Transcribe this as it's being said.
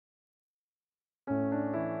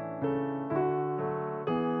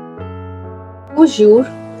Bonjour.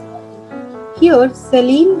 Here,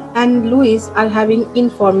 Celine and Louis are having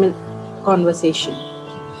informal conversation.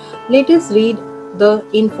 Let us read the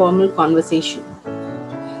informal conversation.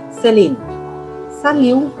 Celine.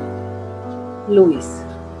 Salut, Louis.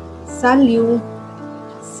 Salut,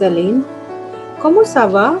 Celine. Comment ça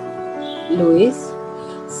va, Louis?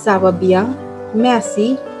 Ça va bien,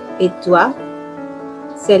 merci. Et toi?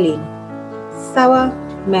 Celine. Ça va,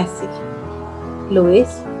 merci. Louis.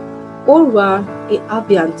 Au revoir et à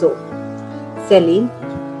bientôt. Celine.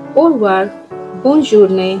 Au revoir. Bonne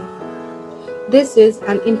journée. This is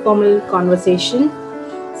an informal conversation.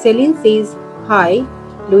 Celine says hi.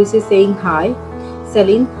 Louis is saying hi.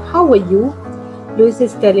 Celine, how are you? Louis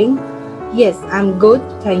is telling, yes, I'm good,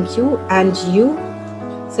 thank you. And you?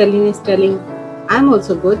 Celine is telling, I'm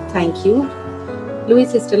also good, thank you.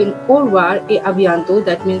 Louis is telling au revoir et à bientôt,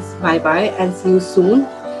 that means bye bye and see you soon.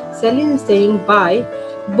 Celine is saying bye,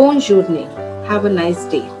 bonne journée, have a nice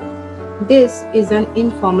day. This is an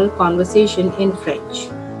informal conversation in French.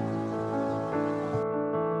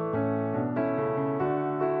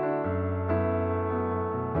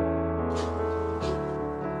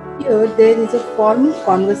 Here there is a formal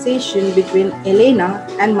conversation between Elena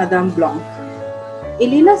and Madame Blanc.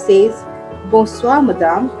 Elena says, bonsoir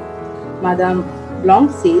madame. Madame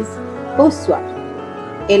Blanc says, bonsoir.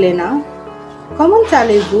 Elena, comment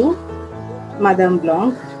allez-vous? Madame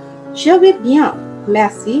Blanc, je vais bien,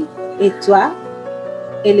 merci. Et toi?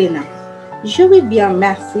 Elena, je vais bien,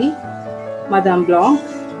 merci. Madame Blanc,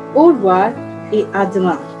 au revoir et à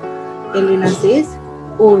demain. Elena says,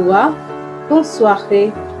 au revoir, bonne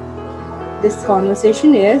soirée. This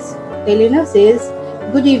conversation is, Elena says,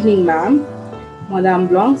 good evening, ma'am. Madame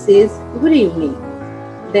Blanc says, good evening.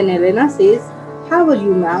 Then Elena says, how are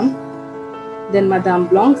you, ma'am? Then Madame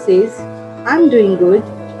Blanc says, I'm doing good,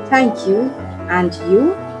 thank you. And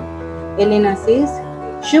you? Elena says,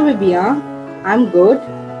 je vais bien, I'm good,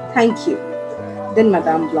 thank you. Then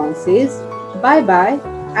Madame Blanc says, bye bye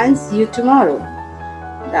and see you tomorrow.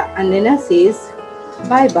 And Elena says,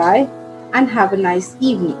 bye bye and have a nice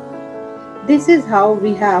evening. This is how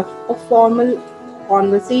we have a formal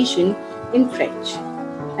conversation in French.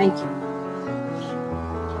 Thank you.